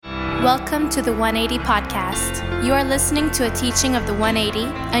Welcome to the 180 Podcast. You are listening to a teaching of the 180,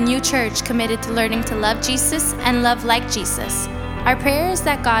 a new church committed to learning to love Jesus and love like Jesus. Our prayer is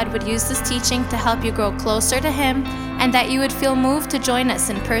that God would use this teaching to help you grow closer to Him and that you would feel moved to join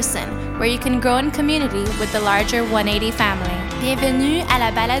us in person, where you can grow in community with the larger 180 family. Bienvenue à la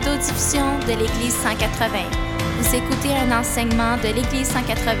balado-diffusion de l'Église 180. Vous écoutez un enseignement de l'Église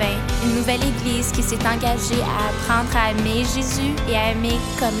 180, une nouvelle Église qui s'est engagée à apprendre à aimer Jésus et à aimer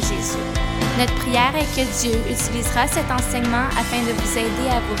comme Jésus. Notre prière est que Dieu utilisera cet enseignement afin de vous aider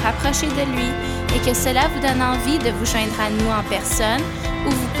à vous rapprocher de lui et que cela vous donne envie de vous joindre à nous en personne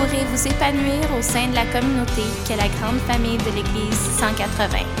où vous pourrez vous épanouir au sein de la communauté qu'est la grande famille de l'Église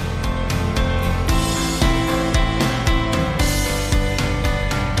 180.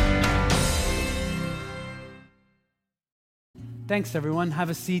 Thanks, everyone. Have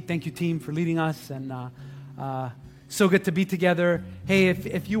a seat. Thank you, team, for leading us. And so good to be together. Hey,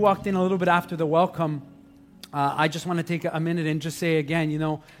 if you walked in a little bit after the welcome, I just want to take a minute and just say again, you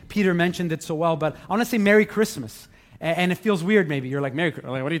know, Peter mentioned it so well, but I want to say Merry Christmas. And it feels weird maybe. You're like, Merry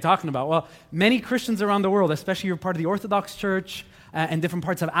Christmas. Like, what are you talking about? Well, many Christians around the world, especially you're part of the Orthodox Church and different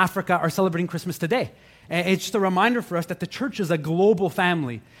parts of Africa, are celebrating Christmas today. It's just a reminder for us that the church is a global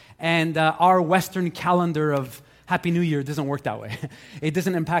family. And our Western calendar of Happy New Year doesn't work that way. It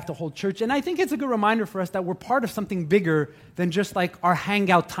doesn't impact the whole church. And I think it's a good reminder for us that we're part of something bigger than just like our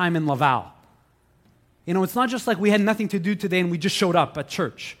hangout time in Laval. You know, it's not just like we had nothing to do today and we just showed up at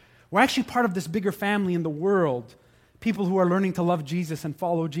church. We're actually part of this bigger family in the world, people who are learning to love Jesus and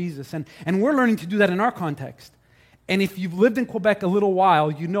follow Jesus. And we're learning to do that in our context. And if you've lived in Quebec a little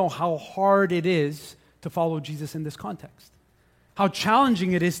while, you know how hard it is to follow Jesus in this context. How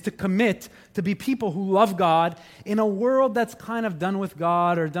challenging it is to commit to be people who love God in a world that's kind of done with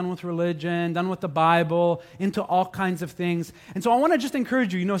God or done with religion, done with the Bible, into all kinds of things. And so I want to just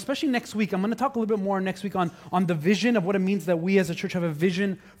encourage you, you know, especially next week, I'm going to talk a little bit more next week on the vision of what it means that we as a church have a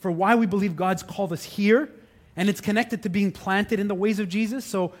vision for why we believe God's called us here. And it's connected to being planted in the ways of Jesus.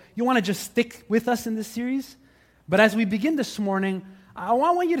 So you want to just stick with us in this series. But as we begin this morning, I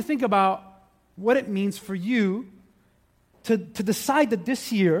want you to think about what it means for you to decide that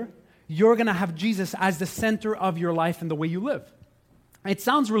this year you're going to have Jesus as the center of your life and the way you live. It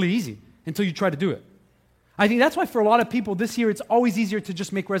sounds really easy until you try to do it. I think that's why for a lot of people this year it's always easier to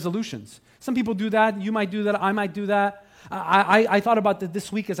just make resolutions. Some people do that, you might do that, I might do that. I thought about that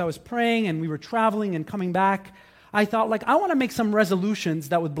this week as I was praying and we were traveling and coming back. I thought, like, I want to make some resolutions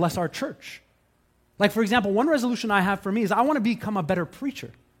that would bless our church. Like, for example, one resolution I have for me is I want to become a better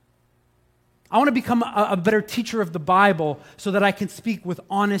preacher. I want to become a better teacher of the Bible so that I can speak with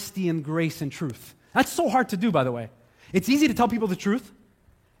honesty and grace and truth. That's so hard to do, by the way. It's easy to tell people the truth,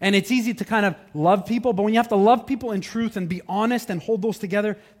 and it's easy to kind of love people, but when you have to love people in truth and be honest and hold those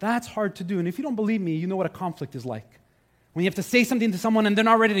together, that's hard to do. And if you don't believe me, you know what a conflict is like. When you have to say something to someone and they're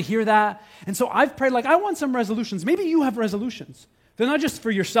not ready to hear that. And so I've prayed, like, I want some resolutions. Maybe you have resolutions. They're not just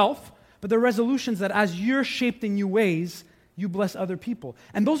for yourself, but they're resolutions that as you're shaped in new ways, you bless other people.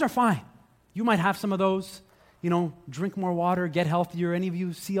 And those are fine. You might have some of those, you know, drink more water, get healthier. Any of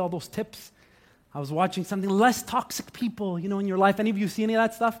you see all those tips? I was watching something, less toxic people, you know, in your life. Any of you see any of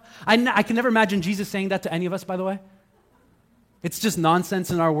that stuff? I can never imagine Jesus saying that to any of us, by the way. It's just nonsense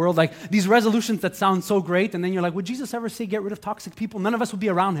in our world. Like these resolutions that sound so great, and then you're like, would Jesus ever say get rid of toxic people? None of us would be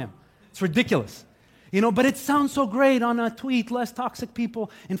around him. It's ridiculous. You know, but it sounds so great on a tweet, less toxic people.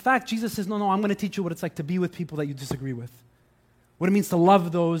 In fact, Jesus says, no, I'm going to teach you what it's like to be with people that you disagree with. What it means to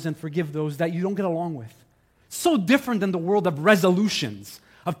love those and forgive those that you don't get along with. So different than the world of resolutions,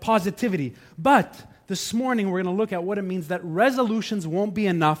 of positivity. But this morning we're going to look at what it means that resolutions won't be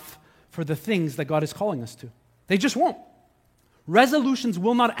enough for the things that God is calling us to. They just won't. Resolutions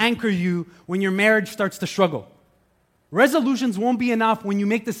will not anchor you when your marriage starts to struggle. Resolutions won't be enough when you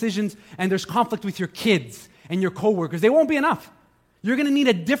make decisions and there's conflict with your kids and your coworkers. They won't be enough. You're going to need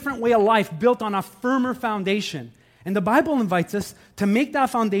a different way of life built on a firmer foundation. And the Bible invites us to make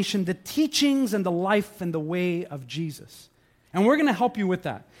that foundation the teachings and the life and the way of Jesus. And we're going to help you with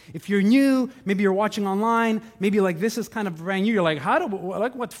that. If you're new, maybe you're watching online, maybe like this is kind of brand new, you're like,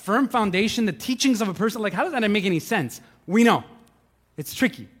 what firm foundation, the teachings of a person, like how does that make any sense? We know. It's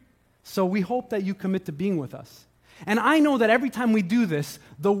tricky. So we hope that you commit to being with us. And I know that every time we do this,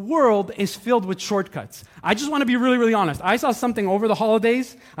 the world is filled with shortcuts. I just want to be really, really honest. I saw something over the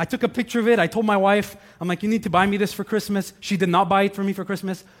holidays. I took a picture of it. I told my wife, I'm like, you need to buy me this for Christmas. She did not buy it for me for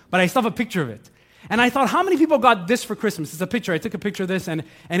Christmas, but I still have a picture of it. And I thought, how many people got this for Christmas? It's a picture. I took a picture of this, and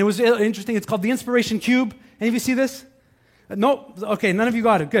it was interesting. It's called the Inspiration Cube. Any of you see this? No, okay, none of you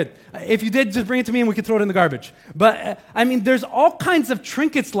got it. Good. If you did, just bring it to me and we can throw it in the garbage. But there's all kinds of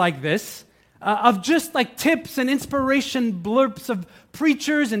trinkets like this, of just like tips and inspiration blurbs of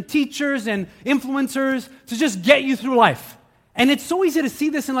preachers and teachers and influencers to just get you through life. And it's so easy to see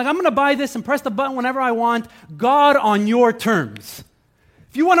this and like, I'm going to buy this and press the button whenever I want. God on your terms.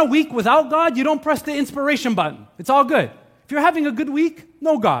 If you want a week without God, you don't press the inspiration button. It's all good. If you're having a good week,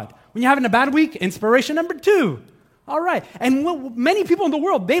 no God. When you're having a bad week, inspiration number 2. All right. And many people in the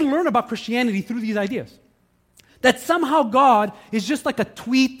world, they learn about Christianity through these ideas. That somehow God is just like a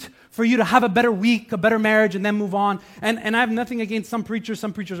tweet for you to have a better week, a better marriage, and then move on. And I have nothing against some preachers.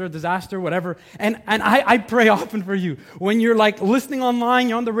 Some preachers are a disaster, whatever. And I pray often for you. When you're like listening online,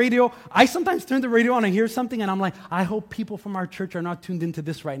 you're on the radio, I sometimes turn the radio on and hear something, and I'm like, I hope people from our church are not tuned into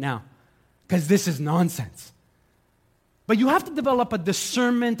this right now, because this is nonsense. But you have to develop a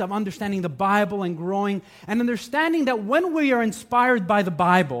discernment of understanding the Bible and growing and understanding that when we are inspired by the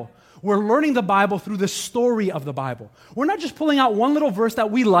Bible, we're learning the Bible through the story of the Bible. We're not just pulling out one little verse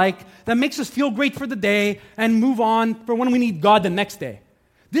that we like, that makes us feel great for the day, and move on for when we need God the next day.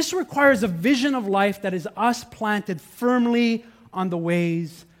 This requires a vision of life that is us planted firmly on the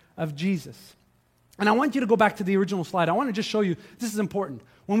ways of Jesus. And I want you to go back to the original slide. I want to just show you, this is important.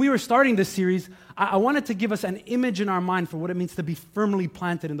 When we were starting this series, I wanted to give us an image in our mind for what it means to be firmly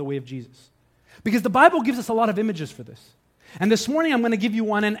planted in the way of Jesus. Because the Bible gives us a lot of images for this. And this morning I'm going to give you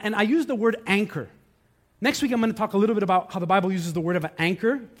one, and I use the word anchor. Next week I'm going to talk a little bit about how the Bible uses the word of an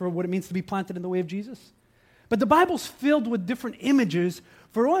anchor for what it means to be planted in the way of Jesus. But the Bible's filled with different images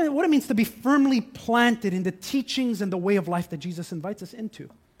for what it means to be firmly planted in the teachings and the way of life that Jesus invites us into.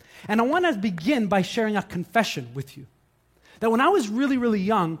 And I want to begin by sharing a confession with you. That when I was really, really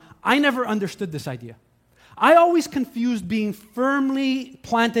young, I never understood this idea. I always confused being firmly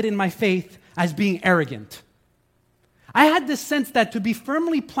planted in my faith as being arrogant. I had this sense that to be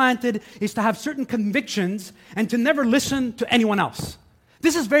firmly planted is to have certain convictions and to never listen to anyone else.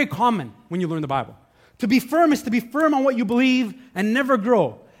 This is very common when you learn the Bible. To be firm is to be firm on what you believe and never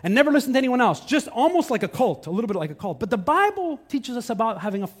grow and never listen to anyone else, just almost like a cult, a little bit like a cult. But the Bible teaches us about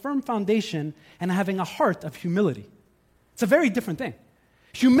having a firm foundation and having a heart of humility. It's a very different thing.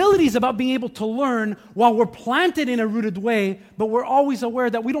 Humility is about being able to learn while we're planted in a rooted way, but we're always aware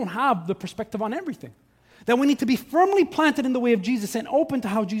that we don't have the perspective on everything. That we need to be firmly planted in the way of Jesus and open to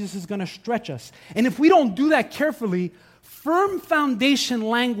how Jesus is going to stretch us. And if we don't do that carefully, firm foundation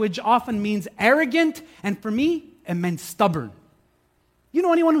language often means arrogant, and for me, it meant stubborn. You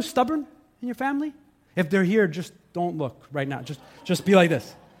know anyone who's stubborn in your family? If they're here, just don't look right now. Just be like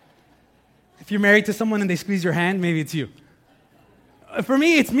this. If you're married to someone and they squeeze your hand, maybe it's you. For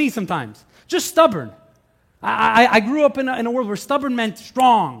me, it's me sometimes. Just stubborn. I grew up in a world where stubborn meant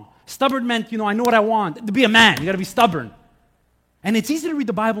strong. Stubborn meant, I know what I want. To be a man, you got to be stubborn. And it's easy to read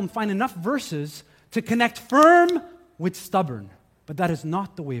the Bible and find enough verses to connect firm with stubborn. But that is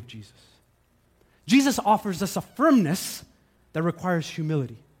not the way of Jesus. Jesus offers us a firmness that requires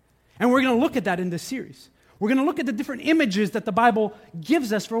humility. And we're going to look at that in this series. We're going to look at the different images that the Bible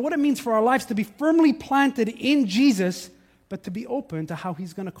gives us for what it means for our lives to be firmly planted in Jesus, but to be open to how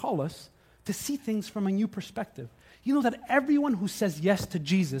He's going to call us to see things from a new perspective. You know that everyone who says yes to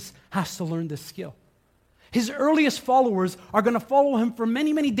Jesus has to learn this skill. His earliest followers are going to follow Him for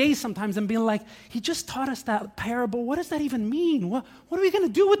many, many days sometimes and be like, He just taught us that parable. What does that even mean? What are we going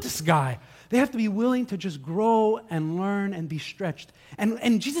to do with this guy? They have to be willing to just grow and learn and be stretched.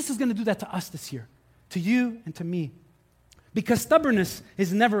 And Jesus is going to do that to us this year, to you and to me. Because stubbornness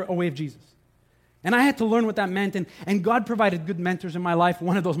is never a way of Jesus. And I had to learn what that meant, and God provided good mentors in my life,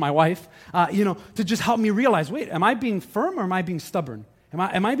 one of those my wife, to just help me realize, wait, am I being firm or am I being stubborn?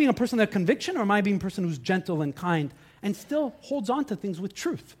 Am I being a person of conviction or am I being a person who's gentle and kind and still holds on to things with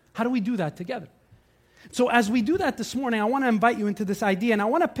truth? How do we do that together? So as we do that this morning, I want to invite you into this idea, and I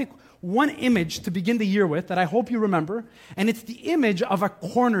want to pick one image to begin the year with that I hope you remember, and it's the image of a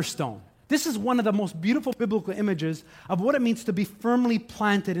cornerstone. This is one of the most beautiful biblical images of what it means to be firmly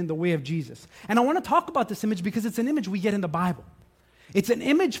planted in the way of Jesus. And I want to talk about this image because it's an image we get in the Bible. It's an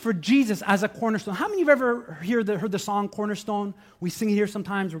image for Jesus as a cornerstone. How many of you have ever heard the song Cornerstone? We sing it here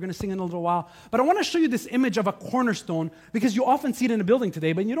sometimes. We're going to sing it in a little while. But I want to show you this image of a cornerstone because you often see it in a building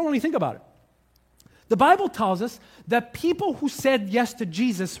today, but you don't really think about it. The Bible tells us that people who said yes to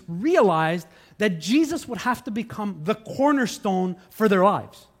Jesus realized that Jesus would have to become the cornerstone for their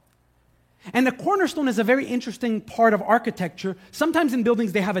lives. And the cornerstone is a very interesting part of architecture. Sometimes in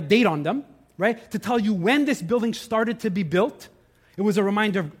buildings they have a date on them, right? To tell you when this building started to be built. It was a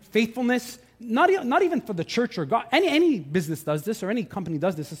reminder of faithfulness, not even for the church or God. Any business does this or any company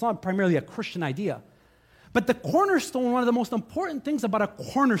does this. It's not primarily a Christian idea. But the cornerstone, one of the most important things about a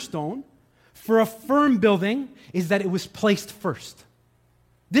cornerstone for a firm building is that it was placed first.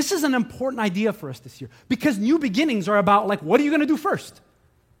 This is an important idea for us this year because new beginnings are about, like, what are you going to do first?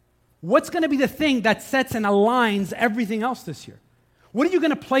 What's going to be the thing that sets and aligns everything else this year? What are you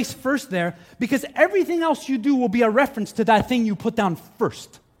going to place first there? Because everything else you do will be a reference to that thing you put down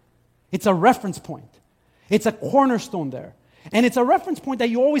first. It's a reference point. It's a cornerstone there. And it's a reference point that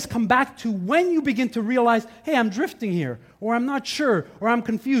you always come back to when you begin to realize, hey, I'm drifting here, or I'm not sure, or I'm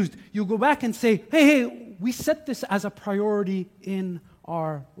confused. You go back and say, hey, we set this as a priority in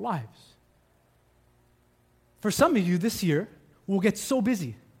our lives. For some of you this year will get so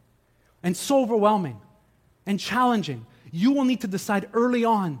busy and so overwhelming and challenging. You will need to decide early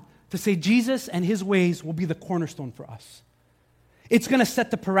on to say Jesus and his ways will be the cornerstone for us. It's going to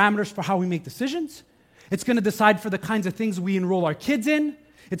set the parameters for how we make decisions. It's going to decide for the kinds of things we enroll our kids in.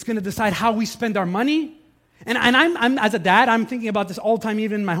 It's going to decide how we spend our money. And I'm as a dad, I'm thinking about this all the time,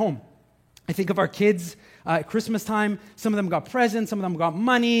 even in my home. I think of our kids at Christmas time. Some of them got presents, some of them got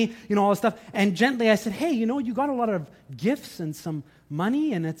money, all this stuff. And gently I said, hey, you got a lot of gifts and some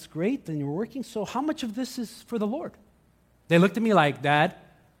money, and it's great, and you're working, so how much of this is for the Lord? They looked at me like, Dad,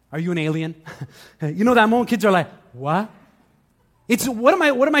 are you an alien? That moment, kids are like, what? It's what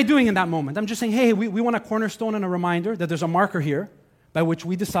am I doing in that moment? I'm just saying, hey, we want a cornerstone and a reminder that there's a marker here by which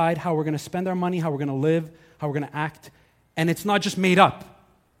we decide how we're going to spend our money, how we're going to live, how we're going to act. And it's not just made up.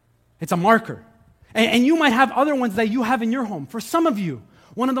 It's a marker. And you might have other ones that you have in your home. For some of you,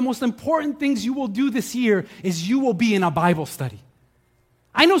 one of the most important things you will do this year is you will be in a Bible study.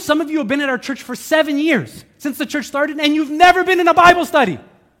 I know some of you have been at our church for 7 years since the church started, and you've never been in a Bible study.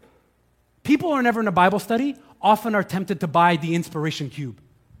 People who are never in a Bible study often are tempted to buy the Inspiration Cube.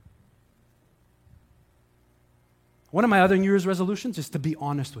 One of my other New Year's resolutions is to be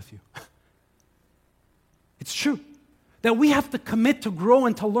honest with you. It's true that we have to commit to grow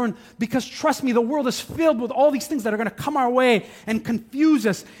and to learn because, trust me, the world is filled with all these things that are going to come our way and confuse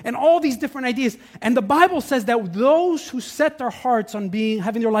us and all these different ideas. And the Bible says that those who set their hearts on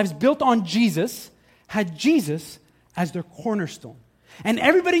having their lives built on Jesus had Jesus as their cornerstone. And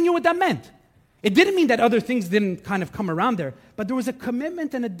everybody knew what that meant. It didn't mean that other things didn't kind of come around there, but there was a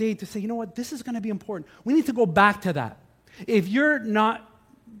commitment and a day to say, you know what, this is going to be important. We need to go back to that. If you're not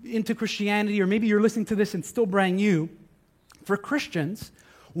into Christianity, or maybe you're listening to this and still brand new, for Christians,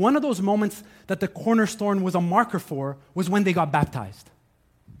 one of those moments that the cornerstone was a marker for was when they got baptized.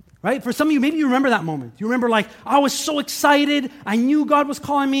 Right? For some of you, maybe you remember that moment. You remember, like, I was so excited. I knew God was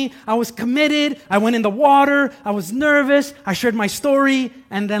calling me. I was committed. I went in the water. I was nervous. I shared my story.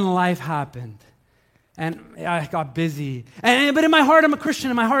 And then life happened. And I got busy. But in my heart, I'm a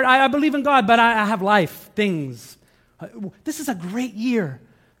Christian. In my heart, I believe in God, but I have life, things. This is a great year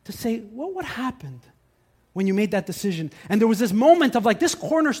to say, well, what happened when you made that decision? And there was this moment of, like, this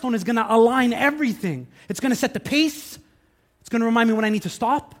cornerstone is going to align everything. It's going to set the pace. It's going to remind me when I need to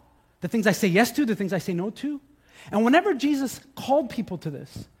stop, the things I say yes to, the things I say no to. And whenever Jesus called people to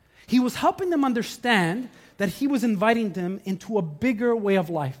this, he was helping them understand that he was inviting them into a bigger way of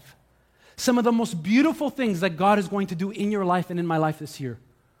life. Some of the most beautiful things that God is going to do in your life and in my life this year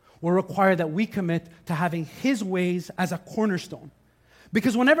will require that we commit to having his ways as a cornerstone.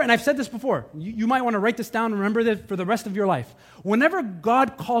 Because whenever, and I've said this before, you might want to write this down and remember that for the rest of your life. Whenever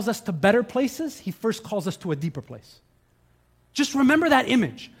God calls us to better places, he first calls us to a deeper place. Just remember that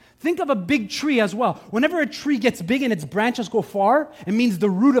image. Think of a big tree as well. Whenever a tree gets big and its branches go far, it means the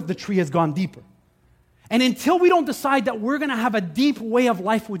root of the tree has gone deeper. And until we don't decide that we're going to have a deep way of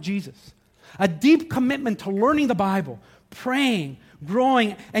life with Jesus, a deep commitment to learning the Bible, praying,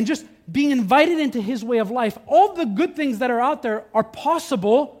 growing, and just being invited into his way of life, all the good things that are out there are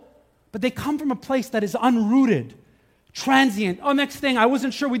possible, but they come from a place that is unrooted, transient. Oh, next thing, I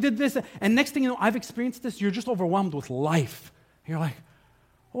wasn't sure we did this. And next thing you know, I've experienced this. You're just overwhelmed with life. You're like,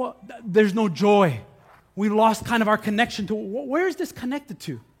 well, there's no joy. We lost kind of our connection to, where is this connected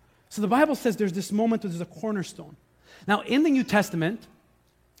to? So the Bible says there's this moment where there's a cornerstone. Now, in the New Testament,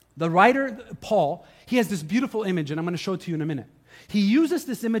 the writer, Paul, he has this beautiful image, and I'm going to show it to you in a minute. He uses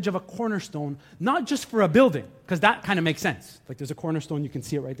this image of a cornerstone, not just for a building, because that kind of makes sense. Like, there's a cornerstone, you can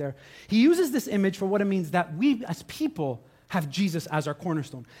see it right there. He uses this image for what it means that we, as people, have Jesus as our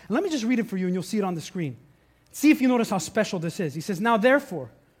cornerstone. And let me just read it for you, and you'll see it on the screen. See if you notice how special this is. He says, "Now therefore,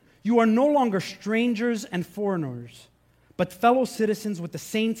 you are no longer strangers and foreigners, but fellow citizens with the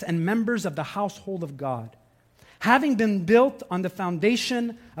saints and members of the household of God, having been built on the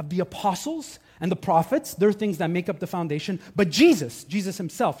foundation of the apostles and the prophets." They're things that make up the foundation. But Jesus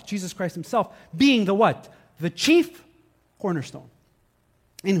himself, Jesus Christ himself, being the what? The chief cornerstone,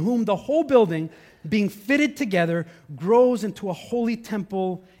 in whom the whole building being fitted together, grows into a holy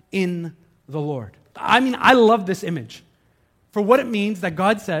temple in the Lord. I mean, I love this image for what it means that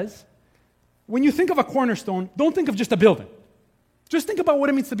God says, when you think of a cornerstone, don't think of just a building. Just think about what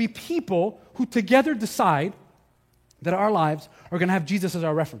it means to be people who together decide that our lives are going to have Jesus as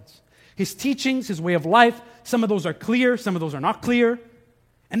our reference. His teachings, his way of life, some of those are clear, some of those are not clear.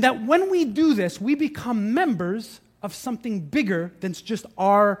 And that when we do this, we become members of something bigger than just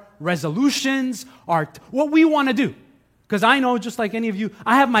our resolutions, what we want to do. Because I know, just like any of you,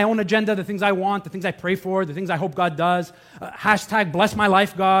 I have my own agenda, the things I want, the things I pray for, the things I hope God does. Hashtag bless my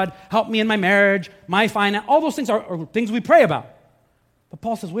life, God. Help me in my marriage, my finance. All those things are things we pray about. But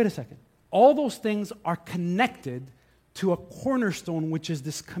Paul says, wait a second. All those things are connected to a cornerstone, which is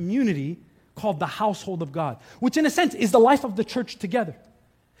this community called the household of God, which in a sense is the life of the church together.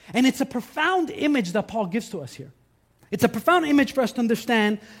 And it's a profound image that Paul gives to us here. It's a profound image for us to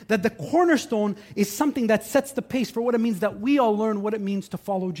understand that the cornerstone is something that sets the pace for what it means that we all learn what it means to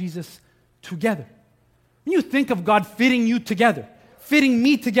follow Jesus together. When you think of God fitting you together, fitting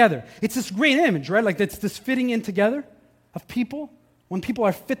me together, it's this great image, right? Like it's this fitting in together of people. When people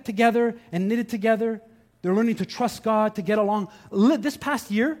are fit together and knitted together, they're learning to trust God, to get along. This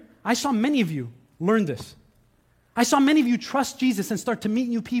past year, I saw many of you learn this. I saw many of you trust Jesus and start to meet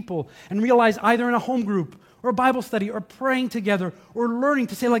new people and realize either in a home group or a Bible study or praying together or learning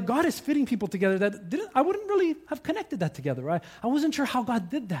to say, like, God is fitting people together that I wouldn't really have connected that together, right? I wasn't sure how God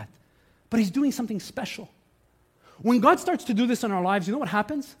did that, but he's doing something special. When God starts to do this in our lives, you know what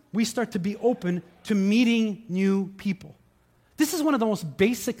happens? We start to be open to meeting new people. This is one of the most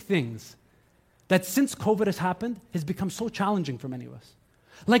basic things that since COVID has happened has become so challenging for many of us.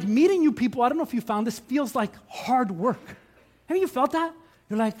 Like meeting new people, I don't know if you found this, feels like hard work. Have you felt that?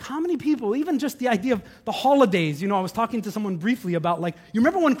 You're like, how many people, even just the idea of the holidays, I was talking to someone briefly about you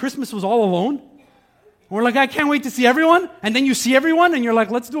remember when Christmas was all alone? And we're like, I can't wait to see everyone. And then you see everyone and you're like,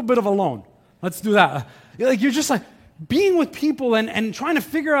 let's do a bit of alone. Let's do that. You're just like being with people and trying to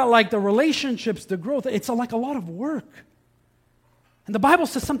figure out the relationships, the growth. It's a lot of work. And the Bible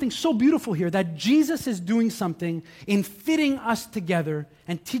says something so beautiful here, that Jesus is doing something in fitting us together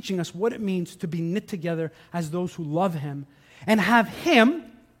and teaching us what it means to be knit together as those who love him and have him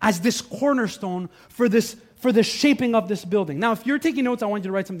as this cornerstone for the shaping of this building. Now, if you're taking notes, I want you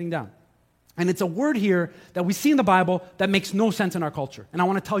to write something down. And it's a word here that we see in the Bible that makes no sense in our culture. And I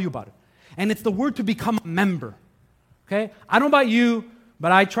want to tell you about it. And it's the word to become a member. Okay? I don't know about you,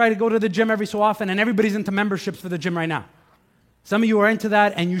 but I try to go to the gym every so often, and everybody's into memberships for the gym right now. Some of you are into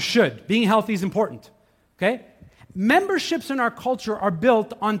that, and you should. Being healthy is important. Okay? Memberships in our culture are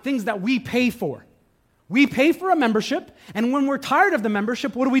built on things that we pay for. We pay for a membership, and when we're tired of the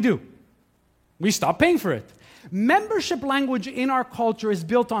membership, what do? We stop paying for it. Membership language in our culture is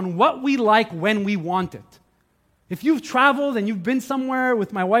built on what we like when we want it. If you've traveled and you've been somewhere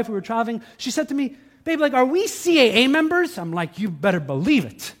with my wife, we were traveling, she said to me, babe, are we CAA members? I'm like, you better believe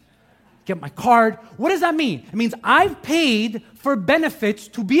it. Get my card. What does that mean? It means I've paid for benefits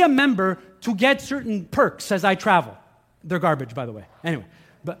to be a member to get certain perks as I travel. They're garbage, by the way. Anyway,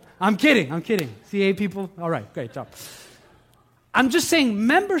 but I'm kidding. CAA people, all right, great job. I'm just saying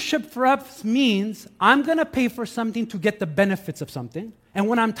membership for us means I'm going to pay for something to get the benefits of something. And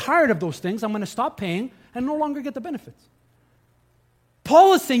when I'm tired of those things, I'm going to stop paying and no longer get the benefits.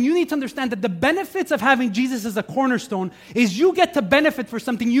 Paul is saying you need to understand that the benefits of having Jesus as a cornerstone is you get to benefit for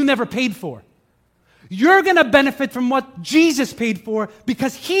something you never paid for. You're going to benefit from what Jesus paid for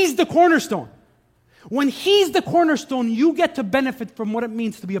because he's the cornerstone. When he's the cornerstone, you get to benefit from what it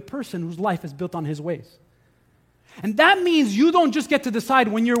means to be a person whose life is built on his ways. And that means you don't just get to decide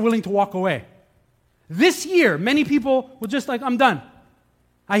when you're willing to walk away. This year, many people will just I'm done.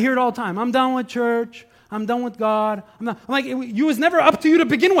 I hear it all the time. I'm done with church. I'm done with God. I'm like, it was never up to you to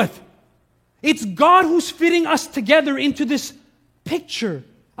begin with. It's God who's fitting us together into this picture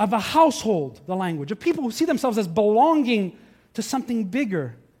of a household, the language, of people who see themselves as belonging to something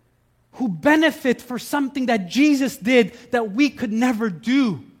bigger, who benefit for something that Jesus did that we could never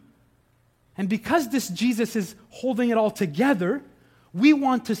do. And because this Jesus is holding it all together, we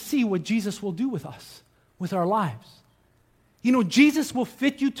want to see what Jesus will do with us, with our lives. Jesus will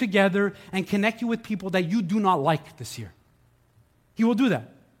fit you together and connect you with people that you do not like this year. He will do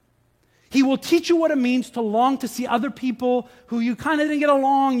that. He will teach you what it means to long to see other people who you kind of didn't get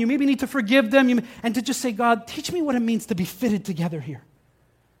along. You maybe need to forgive them and to just say, God, teach me what it means to be fitted together here.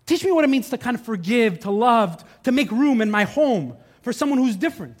 Teach me what it means to kind of forgive, to love, to make room in my home for someone who's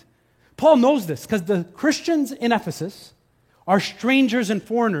different. Paul knows this because the Christians in Ephesus are strangers and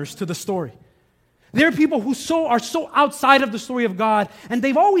foreigners to the story. There are people who are so outside of the story of God, and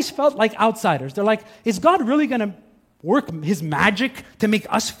they've always felt like outsiders. They're like, is God really going to work his magic to make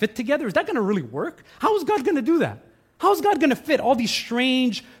us fit together? Is that going to really work? How is God going to do that? How is God going to fit all these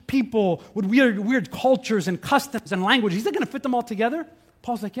strange people with weird cultures and customs and language? He's not going to fit them all together?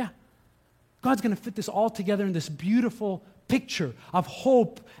 Paul's like, yeah. God's going to fit this all together in this beautiful picture of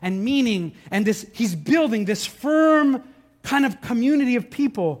hope and meaning, and he's building this firm kind of community of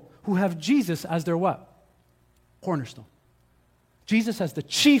people who have Jesus as their what? Cornerstone. Jesus as the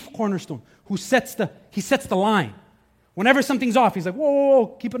chief cornerstone who sets the line. Whenever something's off, he's like,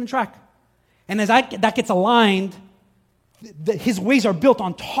 whoa, keep it on track. And as that gets aligned, his ways are built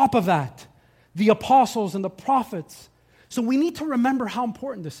on top of that. The apostles and the prophets. So we need to remember how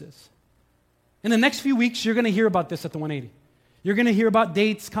important this is. In the next few weeks, you're going to hear about this at the 180. You're going to hear about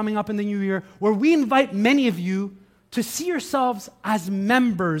dates coming up in the new year where we invite many of you to see yourselves as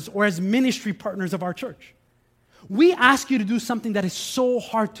members or as ministry partners of our church. We ask you to do something that is so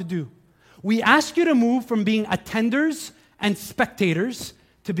hard to do. We ask you to move from being attenders and spectators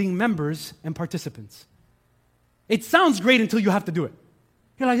to being members and participants. It sounds great until you have to do it.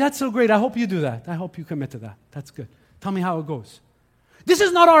 You're like, that's so great. I hope you do that. I hope you commit to that. That's good. Tell me how it goes. This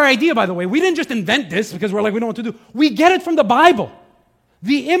is not our idea, by the way. We didn't just invent this because we're like, we don't know what to do. We get it from the Bible.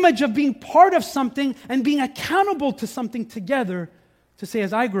 The image of being part of something and being accountable to something together to say,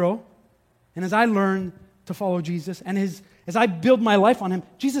 as I grow and as I learn to follow Jesus and as I build my life on him,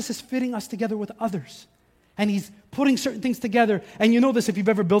 Jesus is fitting us together with others. And he's putting certain things together. And you know this, if you've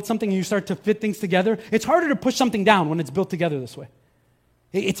ever built something and you start to fit things together, it's harder to push something down when it's built together this way.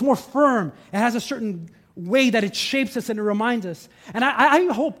 It's more firm. It has a certain way that it shapes us and it reminds us. And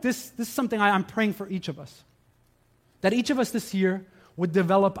I hope this is something I'm praying for each of us. That each of us this year would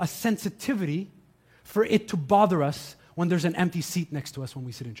develop a sensitivity for it to bother us when there's an empty seat next to us when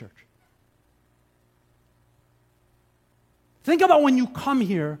we sit in church. Think about when you come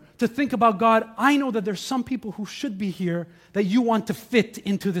here to think about God. I know that there's some people who should be here that you want to fit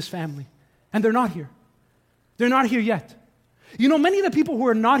into this family. And they're not here. They're not here yet. You know, many of the people who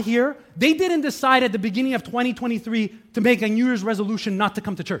are not here, they didn't decide at the beginning of 2023 to make a New Year's resolution not to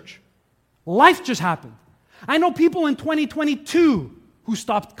come to church. Life just happened. I know people in 2022 who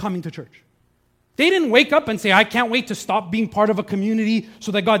stopped coming to church. They didn't wake up and say, I can't wait to stop being part of a community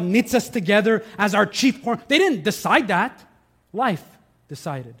so that God knits us together as our chief corner. They didn't decide that. Life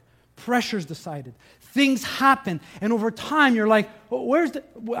decided. Pressures decided. Things happen. And over time, you're like,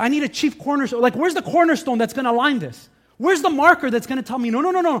 I need a chief cornerstone. Like, where's the cornerstone that's going to align this? Where's the marker that's going to tell me,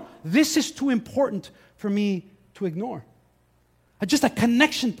 no, this is too important for me to ignore? Just a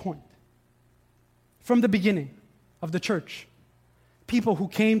connection point from the beginning of the church. People who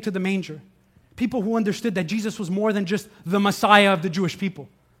came to the manger. People who understood that Jesus was more than just the Messiah of the Jewish people.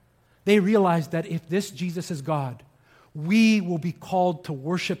 They realized that if this Jesus is God, we will be called to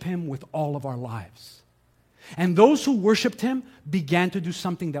worship him with all of our lives. And those who worshiped him began to do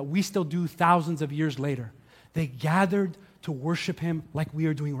something that we still do thousands of years later. They gathered to worship him like we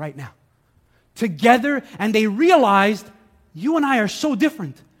are doing right now. Together, and they realized, you and I are so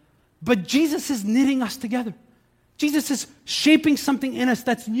different, but Jesus is knitting us together. Jesus is shaping something in us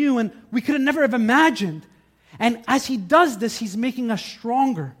that's new and we could have never have imagined. And as he does this, he's making us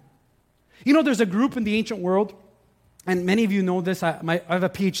stronger. You know, there's a group in the ancient world, and many of you know this. I have a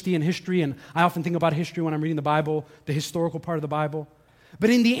PhD in history, and I often think about history when I'm reading the Bible, the historical part of the Bible. But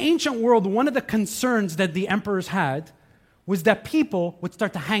in the ancient world, one of the concerns that the emperors had was that people would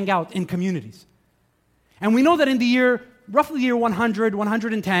start to hang out in communities. And we know that in roughly the year 100,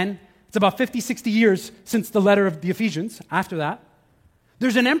 110, it's about 50, 60 years since the letter of the Ephesians, after that,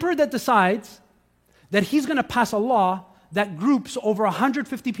 there's an emperor that decides that he's going to pass a law that groups over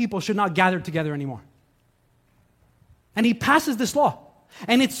 150 people should not gather together anymore. And he passes this law.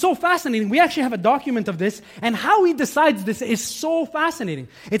 And it's so fascinating. We actually have a document of this, and how he decides this is so fascinating.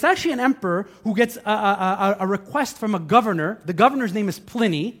 It's actually an emperor who gets a request from a governor. The governor's name is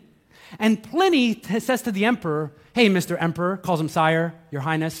Pliny. And Pliny says to the emperor, hey, Mr. Emperor, calls him sire, your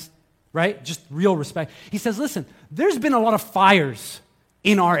highness, right? Just real respect. He says, listen, there's been a lot of fires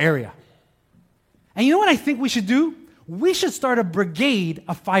in our area. And you know what I think we should do? We should start a brigade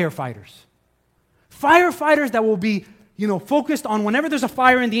of firefighters. Firefighters that will be focused on whenever there's a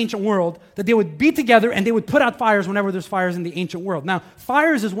fire in the ancient world, that they would be together and they would put out fires whenever there's fires in the ancient world. Now,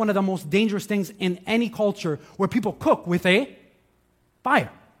 fires is one of the most dangerous things in any culture where people cook with a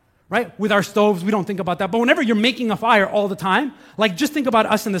fire, right? With our stoves, we don't think about that. But whenever you're making a fire all the time, like just think about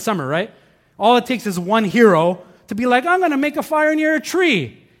us in the summer, right? All it takes is one hero to be like, I'm going to make a fire near a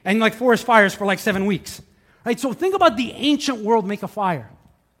tree, and like forest fires for like 7 weeks, right? So think about the ancient world make a fire.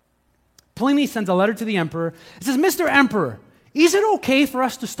 Pliny sends a letter to the emperor. It says, Mr. Emperor, is it okay for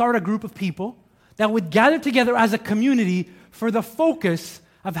us to start a group of people that would gather together as a community for the focus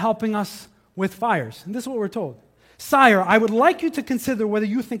of helping us with fires? And this is what we're told. Sire, I would like you to consider whether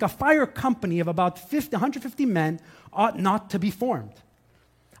you think a fire company of about 150 men ought not to be formed.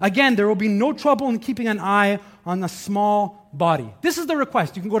 Again, there will be no trouble in keeping an eye on a small body. This is the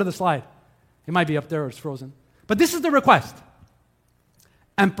request. You can go to the slide. It might be up there or it's frozen. But this is the request.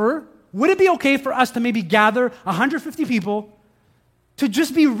 Emperor, would it be okay for us to maybe gather 150 people to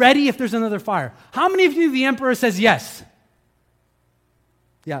just be ready if there's another fire? How many of you, the emperor says yes?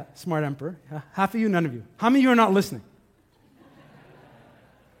 Yeah, smart emperor. Yeah, half of you, none of you. How many of you are not listening?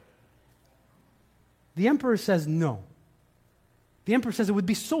 The emperor says no. The emperor says it would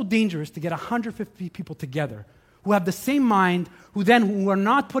be so dangerous to get 150 people together who have the same mind, who are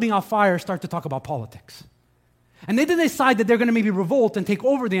not putting out fires, start to talk about politics. And they decide that they're going to maybe revolt and take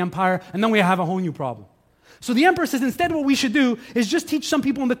over the empire, and then we have a whole new problem. So the emperor says instead what we should do is just teach some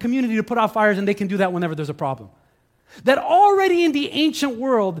people in the community to put out fires, and they can do that whenever there's a problem. That already in the ancient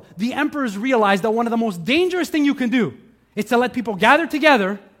world, the emperors realized that one of the most dangerous things you can do is to let people gather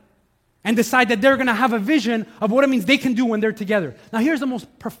together and decide that they're going to have a vision of what it means they can do when they're together. Now here's the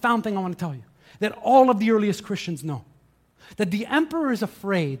most profound thing I want to tell you, that all of the earliest Christians know. That the emperor is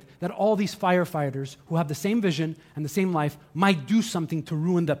afraid that all these firefighters who have the same vision and the same life might do something to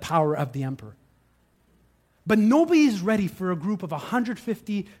ruin the power of the emperor. But nobody is ready for a group of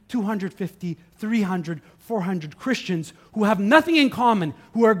 150, 250, 300, 400 Christians who have nothing in common,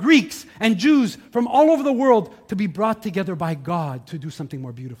 who are Greeks and Jews from all over the world, to be brought together by God to do something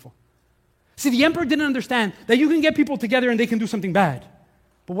more beautiful. See, the emperor didn't understand that you can get people together and they can do something bad.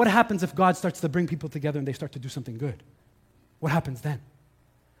 But what happens if God starts to bring people together and they start to do something good? What happens then?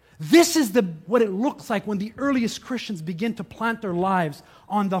 This is what it looks like when the earliest Christians begin to plant their lives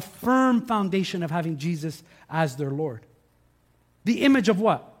on the firm foundation of having Jesus as their Lord. The image of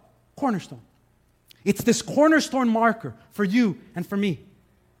what? Cornerstone. It's this cornerstone marker for you and for me.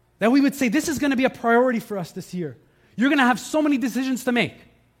 That we would say, this is going to be a priority for us this year. You're going to have so many decisions to make.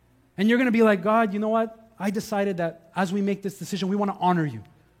 And you're going to be like, God, you know what? I decided that as we make this decision, we want to honor you.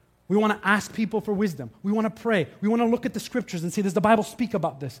 We want to ask people for wisdom. We want to pray. We want to look at the scriptures and say, does the Bible speak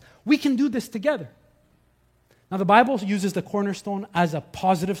about this? We can do this together. Now, the Bible uses the cornerstone as a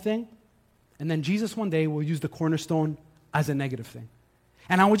positive thing, and then Jesus one day will use the cornerstone as a negative thing.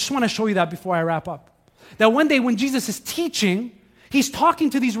 And I just want to show you that before I wrap up. That one day when Jesus is teaching, he's talking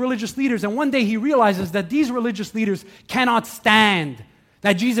to these religious leaders, and one day he realizes that these religious leaders cannot stand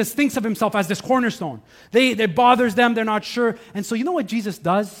that Jesus thinks of himself as this cornerstone. It bothers them, they're not sure. And so you know what Jesus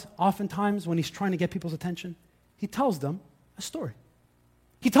does oftentimes when he's trying to get people's attention? He tells them a story.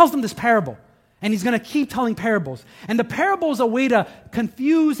 He tells them this parable. And he's going to keep telling parables. And the parable is a way to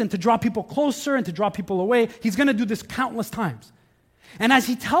confuse and to draw people closer and to draw people away. He's going to do this countless times. And as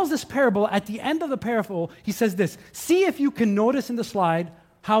he tells this parable, at the end of the parable, he says this. See if you can notice in the slide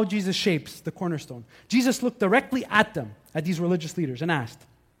how Jesus shapes the cornerstone. Jesus looked directly at them, at these religious leaders, and asked,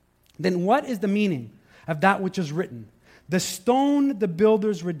 then what is the meaning of that which is written? The stone the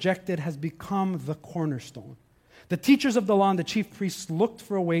builders rejected has become the cornerstone. The teachers of the law and the chief priests looked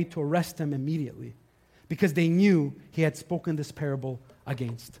for a way to arrest him immediately because they knew he had spoken this parable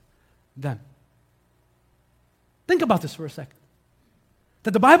against them. Think about this for a second.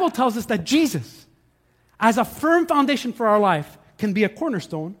 That the Bible tells us that Jesus, as a firm foundation for our life, can be a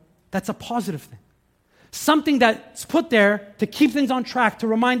cornerstone. That's a positive thing. Something that's put there to keep things on track, to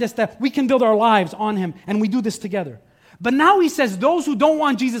remind us that we can build our lives on him, and we do this together. But now he says those who don't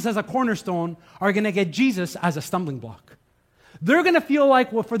want Jesus as a cornerstone are going to get Jesus as a stumbling block. They're going to feel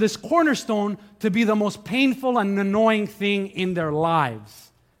like, well, for this cornerstone to be the most painful and annoying thing in their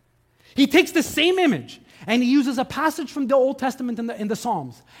lives. He takes the same image and he uses a passage from the Old Testament in the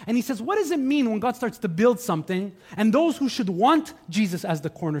Psalms. And he says, what does it mean when God starts to build something and those who should want Jesus as the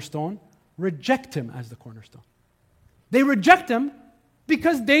cornerstone reject him as the cornerstone? They reject him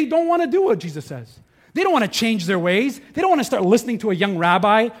because they don't want to do what Jesus says. They don't want to change their ways. They don't want to start listening to a young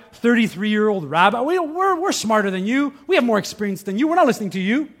rabbi, 33-year-old rabbi. We're smarter than you. We have more experience than you. We're not listening to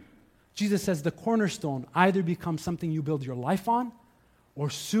you. Jesus says the cornerstone either becomes something you build your life on, or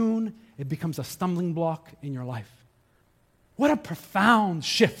soon it becomes a stumbling block in your life. What a profound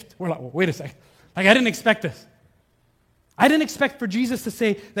shift. We're like, well, wait a second. Like, I didn't expect this. I didn't expect for Jesus to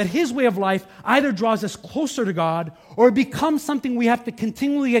say that his way of life either draws us closer to God or becomes something we have to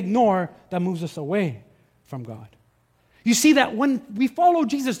continually ignore that moves us away from God. You see that when we follow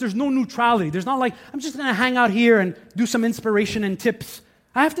Jesus, there's no neutrality. There's not like, I'm just going to hang out here and do some inspiration and tips.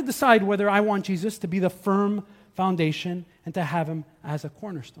 I have to decide whether I want Jesus to be the firm foundation and to have him as a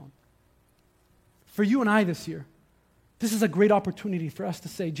cornerstone. for you and I this year, this is a great opportunity for us to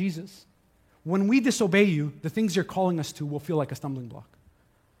say, Jesus, when we disobey you, the things you're calling us to will feel like a stumbling block.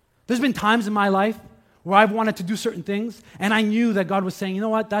 There's been times in my life where I've wanted to do certain things, and I knew that God was saying, you know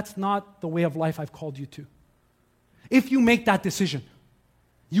what, that's not the way of life I've called you to. If you make that decision,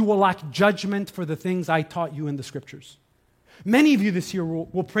 you will lack judgment for the things I taught you in the scriptures. Many of you this year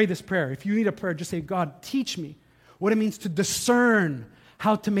will pray this prayer. If you need a prayer, just say, God, teach me what it means to discern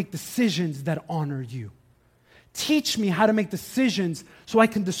how to make decisions that honor you. Teach me how to make decisions so I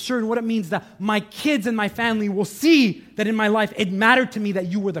can discern what it means that my kids and my family will see that in my life it mattered to me that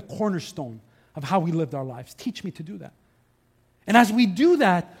you were the cornerstone of how we lived our lives. Teach me to do that. And as we do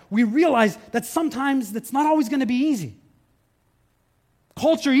that, we realize that sometimes that's not always going to be easy.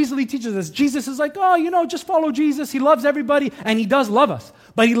 Culture easily teaches us. Jesus is like, just follow Jesus. He loves everybody, and he does love us.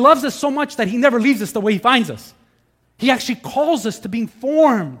 But he loves us so much that he never leaves us the way he finds us. He actually calls us to being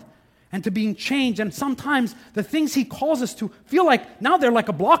formed and to being changed. And sometimes the things he calls us to feel like now they're like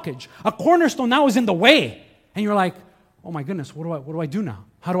a blockage. A cornerstone now is in the way. And you're like, oh my goodness, what do I do now?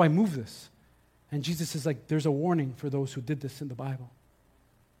 How do I move this? And Jesus is like, there's a warning for those who did this in the Bible.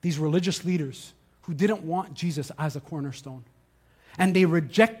 These religious leaders who didn't want Jesus as a cornerstone. And they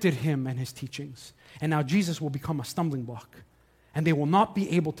rejected him and his teachings. And now Jesus will become a stumbling block. And they will not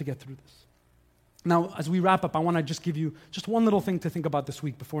be able to get through this. Now, as we wrap up, I want to just give you just one little thing to think about this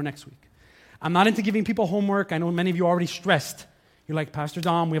week before next week. I'm not into giving people homework. I know many of you are already stressed. You're like, Pastor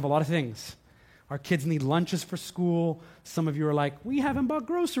Dom, we have a lot of things. Our kids need lunches for school. Some of you are like, we haven't bought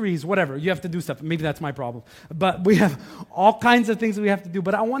groceries, whatever. You have to do stuff. Maybe that's my problem. But we have all kinds of things that we have to do.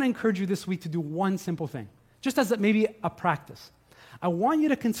 But I want to encourage you this week to do one simple thing, just as maybe a practice. I want you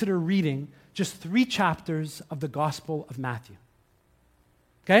to consider reading just 3 chapters of the Gospel of Matthew.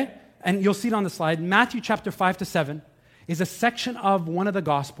 Okay? And you'll see it on the slide. Matthew chapter 5 to 7 is a section of one of the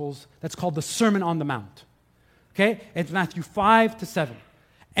Gospels that's called the Sermon on the Mount. Okay? It's Matthew 5 to 7.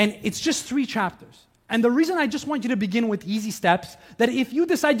 And it's just 3 chapters. And the reason I just want you to begin with easy steps, that if you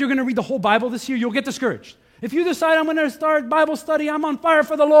decide you're going to read the whole Bible this year, you'll get discouraged. If you decide I'm going to start Bible study, I'm on fire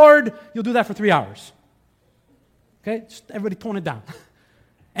for the Lord, you'll do that for 3 hours. Okay? Just everybody tone it down.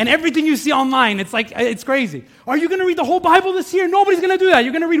 And everything you see online, it's like, it's crazy. Are you going to read the whole Bible this year? Nobody's going to do that.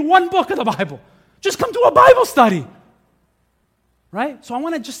 You're going to read one book of the Bible. Just come to a Bible study. Right? So I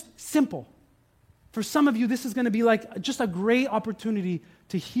want to just simple. For some of you, this is going to be like just a great opportunity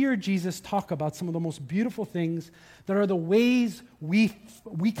to hear Jesus talk about some of the most beautiful things that are the ways we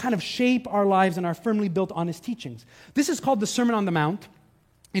kind of shape our lives and are firmly built on his teachings. This is called the Sermon on the Mount.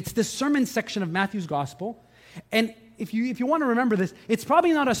 It's the sermon section of Matthew's Gospel. And if you want to remember this, it's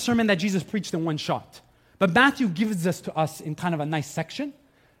probably not a sermon that Jesus preached in one shot. But Matthew gives this to us in kind of a nice section.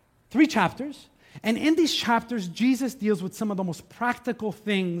 3 chapters. And in these chapters, Jesus deals with some of the most practical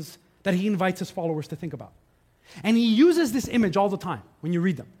things that he invites his followers to think about. And he uses this image all the time when you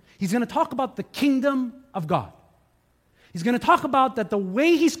read them. He's going to talk about the kingdom of God. He's going to talk about that the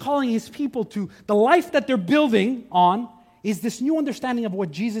way he's calling his people to, the life that they're building on, is this new understanding of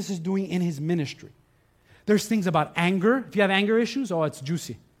what Jesus is doing in his ministry. There's things about anger. If you have anger issues, it's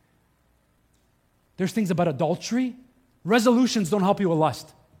juicy. There's things about adultery. Resolutions don't help you with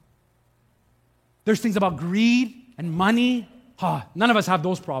lust. There's things about greed and money. None of us have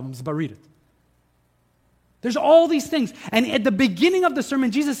those problems, but read it. There's all these things. And at the beginning of the sermon,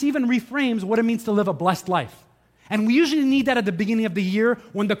 Jesus even reframes what it means to live a blessed life. And we usually need that at the beginning of the year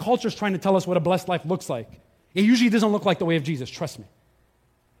when the culture is trying to tell us what a blessed life looks like. It usually doesn't look like the way of Jesus, trust me.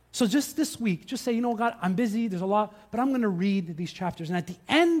 So just this week, just say, God, I'm busy, there's a lot, but I'm going to read these chapters. And at the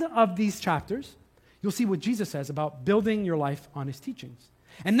end of these chapters, you'll see what Jesus says about building your life on his teachings.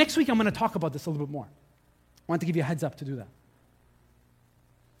 And next week, I'm going to talk about this a little bit more. I want to give you a heads up to do that.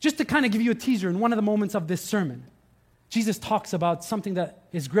 Just to kind of give you a teaser, in one of the moments of this sermon, Jesus talks about something that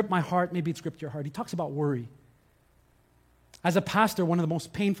has gripped my heart, maybe it's gripped your heart. He talks about worry. As a pastor, one of the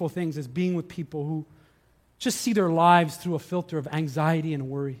most painful things is being with people who just see their lives through a filter of anxiety and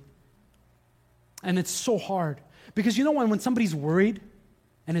worry. And it's so hard. Because when somebody's worried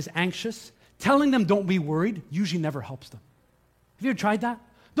and is anxious, telling them don't be worried usually never helps them. Have you ever tried that?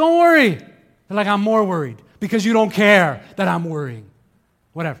 Don't worry. They're like, I'm more worried because you don't care that I'm worrying.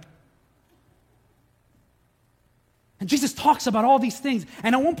 Whatever. And Jesus talks about all these things.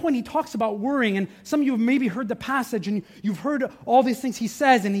 And at one point he talks about worrying. And some of you have maybe heard the passage and you've heard all these things he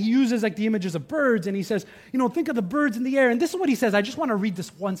says. And he uses like the images of birds. And he says, think of the birds in the air. And this is what he says. I just want to read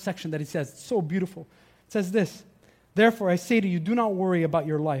this one section that he says. It's so beautiful. It says this. Therefore I say to you, do not worry about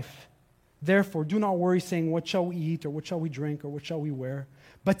your life. Therefore do not worry saying, what shall we eat? Or what shall we drink? Or what shall we wear?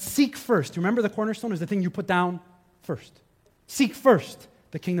 But seek first. Remember the cornerstone is the thing you put down first. Seek first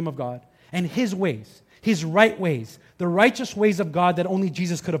the kingdom of God and His ways, His right ways, the righteous ways of God that only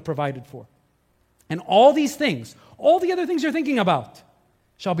Jesus could have provided for. And all these things, all the other things you're thinking about,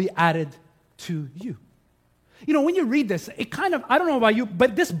 shall be added to you. You know, when you read this, it kind of, I don't know about you,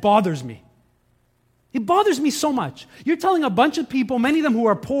 but this bothers me. It bothers me so much. You're telling a bunch of people, many of them who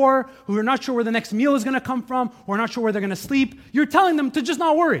are poor, who are not sure where the next meal is going to come from, who are not sure where they're going to sleep, you're telling them to just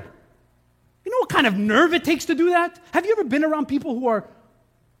not worry. You know what kind of nerve it takes to do that? Have you ever been around people who are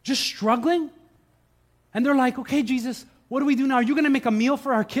just struggling? And they're like, okay, Jesus, what do we do now? Are you going to make a meal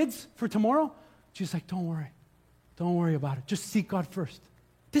for our kids for tomorrow? Jesus is like, don't worry. Don't worry about it. Just seek God first.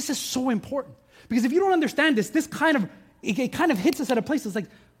 This is so important. Because if you don't understand this, it kind of hits us at a place that's like,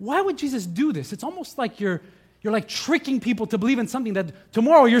 why would Jesus do this? It's almost like you're like tricking people to believe in something that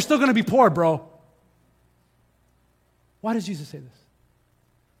tomorrow you're still going to be poor, bro. Why does Jesus say this?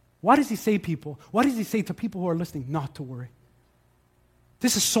 Why does He say to people who are listening not to worry?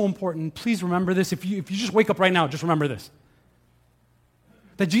 This is so important. Please remember this. If you just wake up right now, just remember this.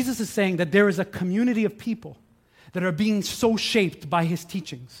 That Jesus is saying that there is a community of people that are being so shaped by His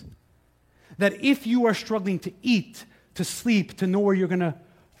teachings that if you are struggling to eat, to sleep, to know where you're going to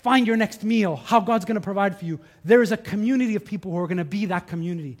find your next meal, how God's going to provide for you, there is a community of people who are going to be that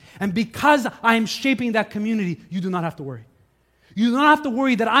community. And because I am shaping that community, you do not have to worry. You do not have to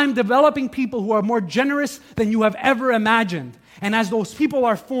worry that I'm developing people who are more generous than you have ever imagined. And as those people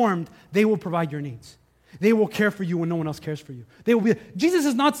are formed, they will provide your needs. They will care for you when no one else cares for you. Jesus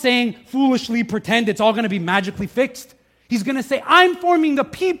is not saying foolishly pretend it's all going to be magically fixed. He's going to say, I'm forming the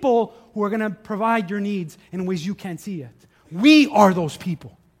people who are going to provide your needs in ways you can't see yet. We are those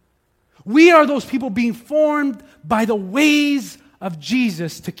people. We are those people being formed by the ways of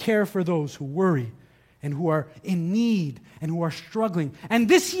Jesus to care for those who worry and who are in need and who are struggling. And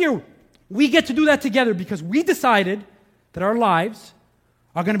this year, we get to do that together because we decided that our lives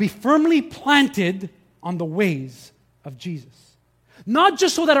are going to be firmly planted on the ways of Jesus. Not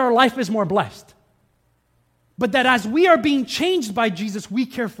just so that our life is more blessed, but that as we are being changed by Jesus, we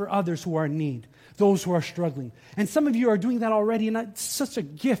care for others who are in need, those who are struggling. And some of you are doing that already, and it's such a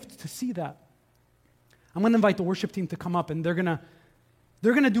gift to see that. I'm going to invite the worship team to come up, and they're going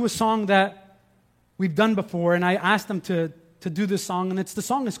to do a song that we've done before, and I asked them to do this song, and the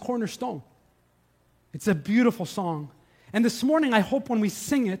song is Cornerstone. It's a beautiful song. And this morning, I hope when we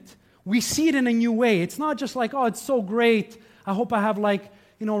sing it, we see it in a new way. It's not just like, oh, it's so great. I hope I have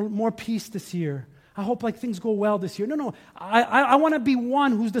more peace this year. I hope things go well this year. No. I want to be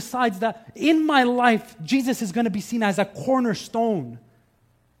one who decides that in my life, Jesus is going to be seen as a cornerstone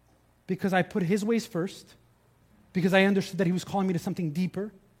because I put His ways first, because I understood that He was calling me to something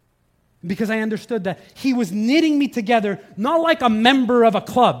deeper, because I understood that He was knitting me together, not like a member of a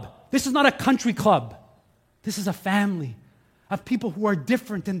club. This is not a country club. This is a family of people who are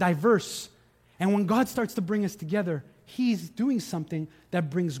different and diverse. And when God starts to bring us together, He's doing something that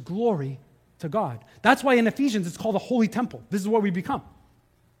brings glory to God. That's why in Ephesians it's called a holy temple. This is what we become.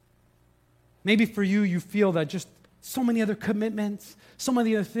 Maybe for you, you feel that just so many other commitments, so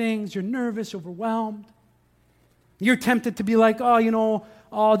many other things, you're nervous, overwhelmed. You're tempted to be like,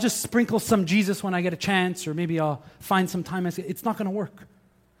 I'll just sprinkle some Jesus when I get a chance, or maybe I'll find some time. It's not going to work.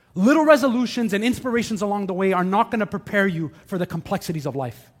 Little resolutions and inspirations along the way are not going to prepare you for the complexities of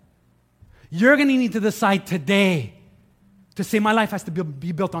life. You're going to need to decide today to say, my life has to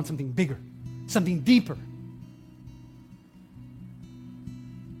be built on something bigger, something deeper.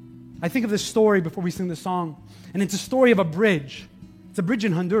 I think of this story before we sing the song, and it's a story of a bridge. It's a bridge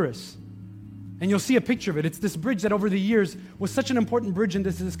in Honduras. And you'll see a picture of it. It's this bridge that over the years was such an important bridge in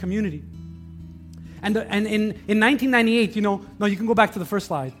this community. And in 1998, no, you can go back to the first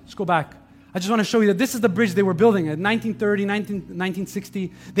slide. Just go back. I just want to show you that this is the bridge they were building in 1930,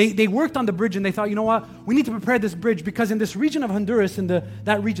 1960. They worked on the bridge and they thought, you know what? We need to prepare this bridge because in this region of Honduras,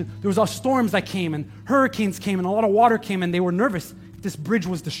 that region, there was all storms that came and hurricanes came and a lot of water came and they were nervous if this bridge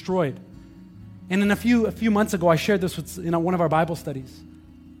was destroyed. And in a few months ago, I shared this with one of our Bible studies.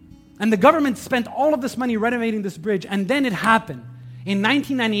 And the government spent all of this money renovating this bridge, and then it happened. In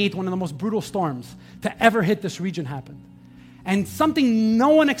 1998, one of the most brutal storms to ever hit this region happened. And something no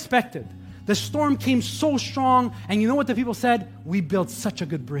one expected. The storm came so strong, and you know what the people said? We built such a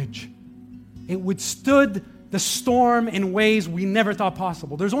good bridge. It withstood the storm in ways we never thought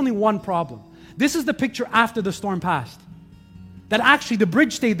possible. There's only one problem. This is the picture after the storm passed. That actually the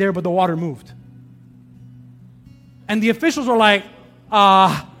bridge stayed there, but the water moved. And the officials were like,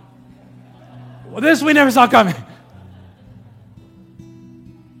 this we never saw coming.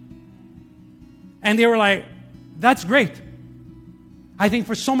 And they were like, that's great. I think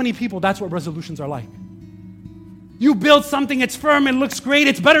for so many people, that's what resolutions are like. You build something, it's firm, it looks great,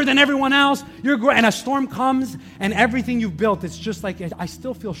 it's better than everyone else. And a storm comes, and everything you've built, it's just like, I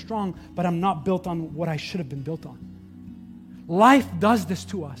still feel strong, but I'm not built on what I should have been built on. Life does this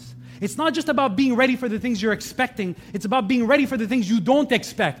to us. It's not just about being ready for the things you're expecting. It's about being ready for the things you don't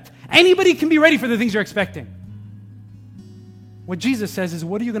expect. Anybody can be ready for the things you're expecting. What Jesus says is,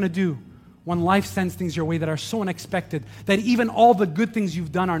 what are you going to do when life sends things your way that are so unexpected that even all the good things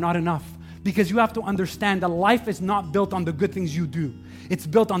you've done are not enough? Because you have to understand that life is not built on the good things you do. It's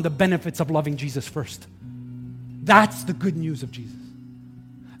built on the benefits of loving Jesus first. That's the good news of Jesus.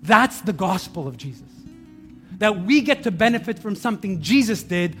 That's the gospel of Jesus. That we get to benefit from something Jesus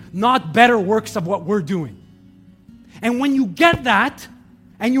did, not better works of what we're doing. And when you get that,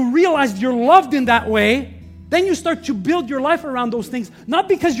 and you realize you're loved in that way, then you start to build your life around those things, not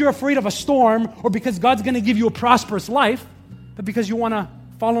because you're afraid of a storm or because God's going to give you a prosperous life, but because you want to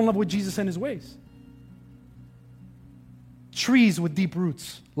fall in love with Jesus and His ways. Trees with deep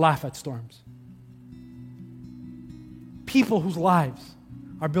roots laugh at storms. People whose lives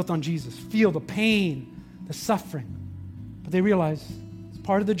are built on Jesus feel the pain, the suffering, but they realize it's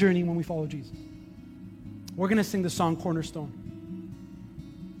part of the journey when we follow Jesus. We're going to sing the song Cornerstone.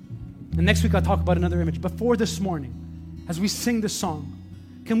 And next week I'll talk about another image. But for this morning, as we sing this song,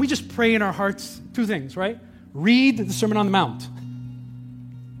 can we just pray in our hearts? Two things, right? Read the Sermon on the Mount.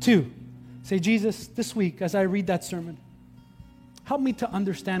 2, say, Jesus, this week as I read that sermon, help me to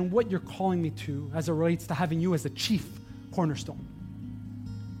understand what you're calling me to as it relates to having you as the chief cornerstone.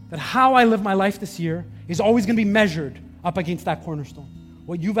 That how I live my life this year is always going to be measured up against that cornerstone.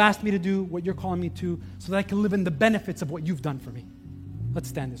 What you've asked me to do, what you're calling me to, so that I can live in the benefits of what you've done for me. Let's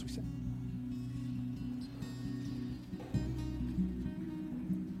stand as we sing.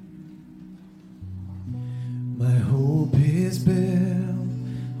 My hope is built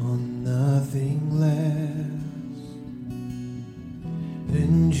on nothing less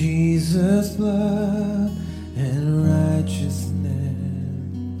than Jesus' blood and righteousness.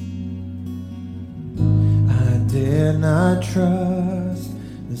 I dare not trust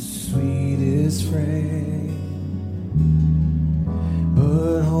the sweetest frame,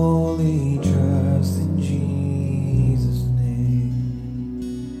 but wholly trust in Jesus' name.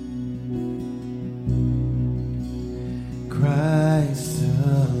 Christ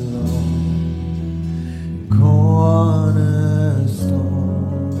alone, cornerstone,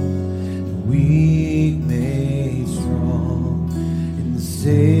 weak made strong in the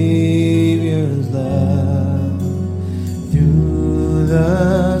Savior's love. Through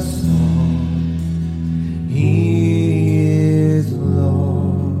the storm, He is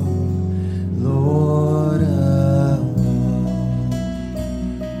Lord, Lord of all.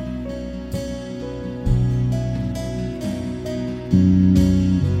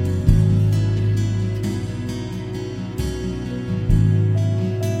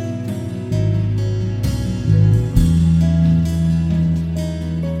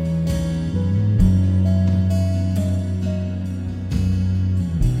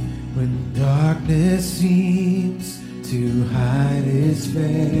 When darkness seems to hide its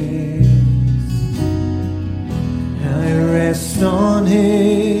face, I rest on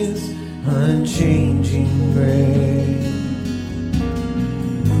His unchanging grace.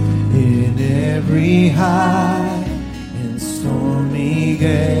 In every high and stormy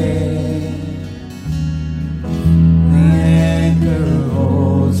gale, the anchor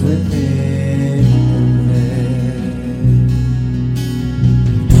holds within the veil.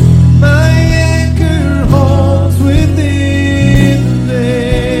 My anchor holds within the veil.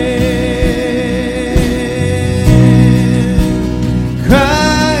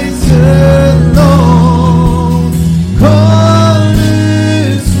 Christ alone, cornerstone,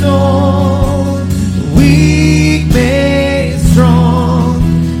 weak made strong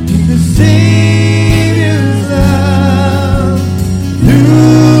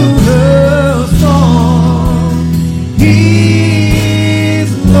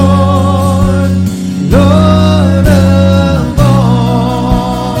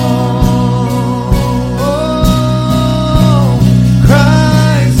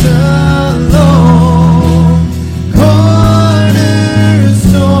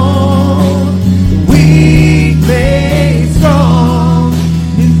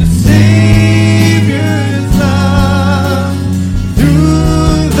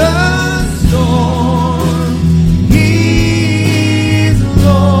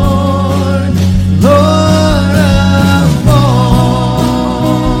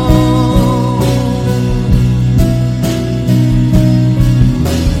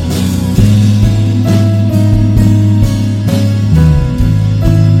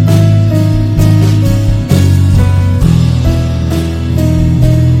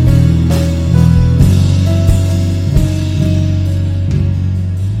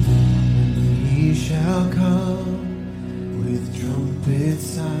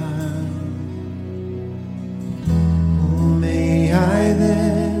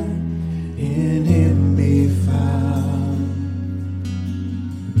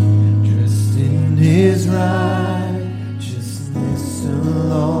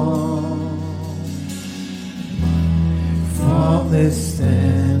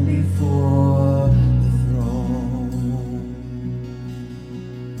stand before the throne.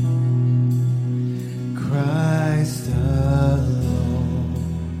 Christ alone,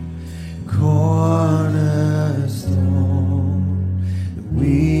 cornerstone, the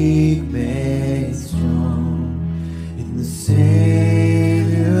weak made strong in the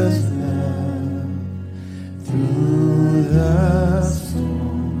Savior's love. Through the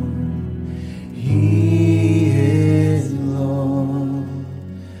storm, He is Lord,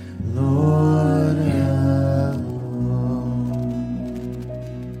 Lord alone.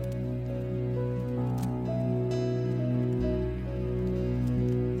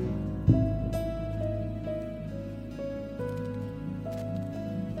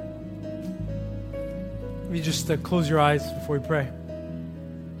 Let me just close your eyes before we pray.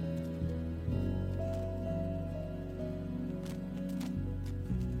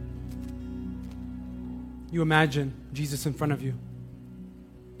 You imagine Jesus in front of you,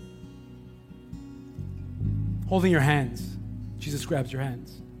 holding your hands. Jesus grabs your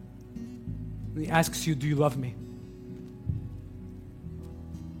hands. And He asks you, do you love me?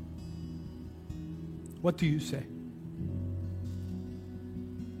 What do you say?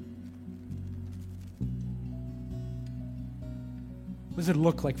 What does it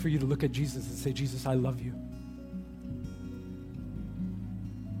look like for you to look at Jesus and say, Jesus, I love you?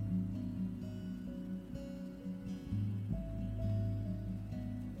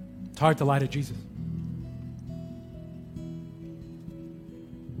 It's hard to lie to Jesus.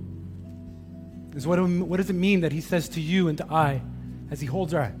 Is what does it mean that He says to you and to I as He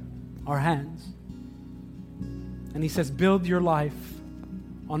holds our hands? And He says, build your life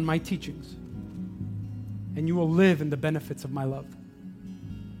on my teachings, and you will live in the benefits of my love.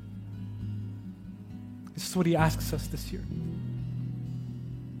 This is what He asks us this year.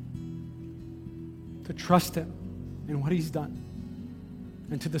 To trust Him in what He's done,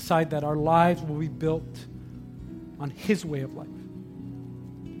 and to decide that our lives will be built on His way of life.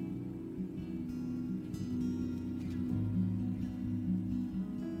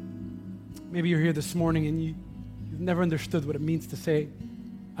 Maybe you're here this morning and you've never understood what it means to say,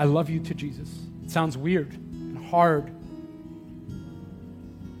 I love you to Jesus. It sounds weird and hard.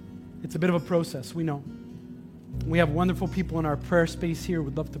 It's a bit of a process, we know. We have wonderful people in our prayer space here.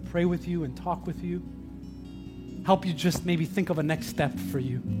 We'd love to pray with you and talk with you. Help you just maybe think of a next step for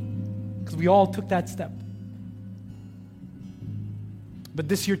you. Because we all took that step. But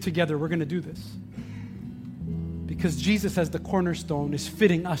this year together, we're going to do this. Because Jesus as the cornerstone is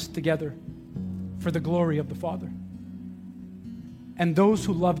fitting us together for the glory of the Father. And those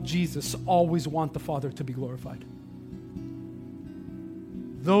who love Jesus always want the Father to be glorified.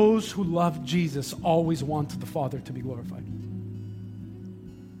 Those who love Jesus always want the Father to be glorified.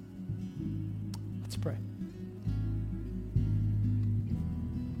 Let's pray.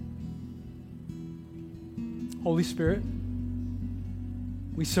 Holy Spirit,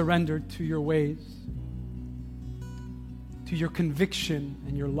 we surrender to your ways, to your conviction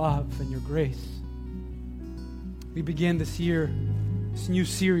and your love and your grace. We begin this year, this new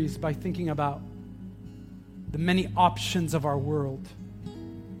series, by thinking about the many options of our world,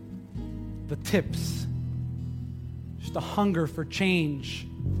 the tips, just a hunger for change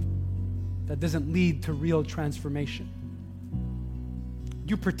that doesn't lead to real transformation.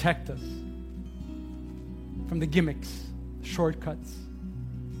 You protect us from the gimmicks, the shortcuts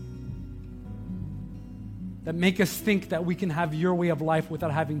that make us think that we can have your way of life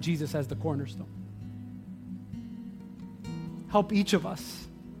without having Jesus as the cornerstone. Help each of us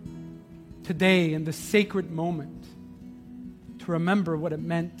today in this sacred moment to remember what it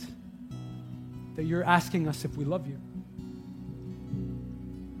meant that you're asking us if we love you.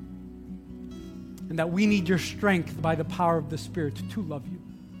 And that we need your strength by the power of the Spirit to love you,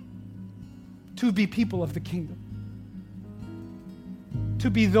 to be people of the kingdom, to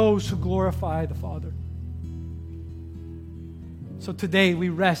be those who glorify the Father. So today we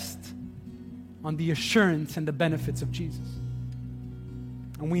rest on the assurance and the benefits of Jesus.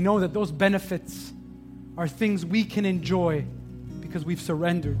 And we know that those benefits are things we can enjoy because we've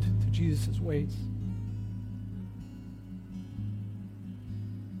surrendered to Jesus' ways.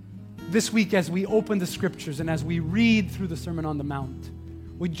 This week, as we open the scriptures and as we read through the Sermon on the Mount,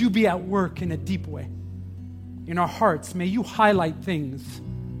 would you be at work in a deep way in our hearts? May you highlight things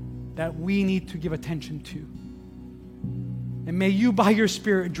that we need to give attention to. And may you, by your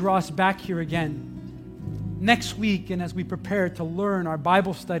Spirit, draw us back here again next week, and as we prepare to learn our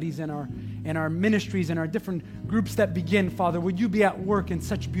Bible studies and our ministries and our different groups that begin, Father, would you be at work in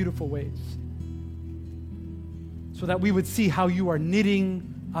such beautiful ways so that we would see how you are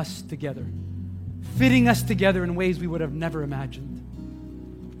knitting us together, fitting us together in ways we would have never imagined.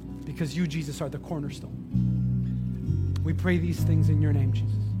 because you, Jesus, are the cornerstone. We pray these things in your name,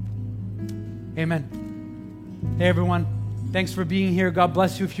 Jesus. Amen. Hey, everyone. Thanks for being here. God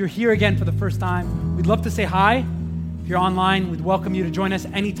bless you. If you're here again for the first time, we'd love to say hi. If you're online, we'd welcome you to join us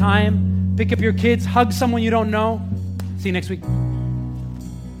anytime. Pick up your kids, hug someone you don't know. See you next week.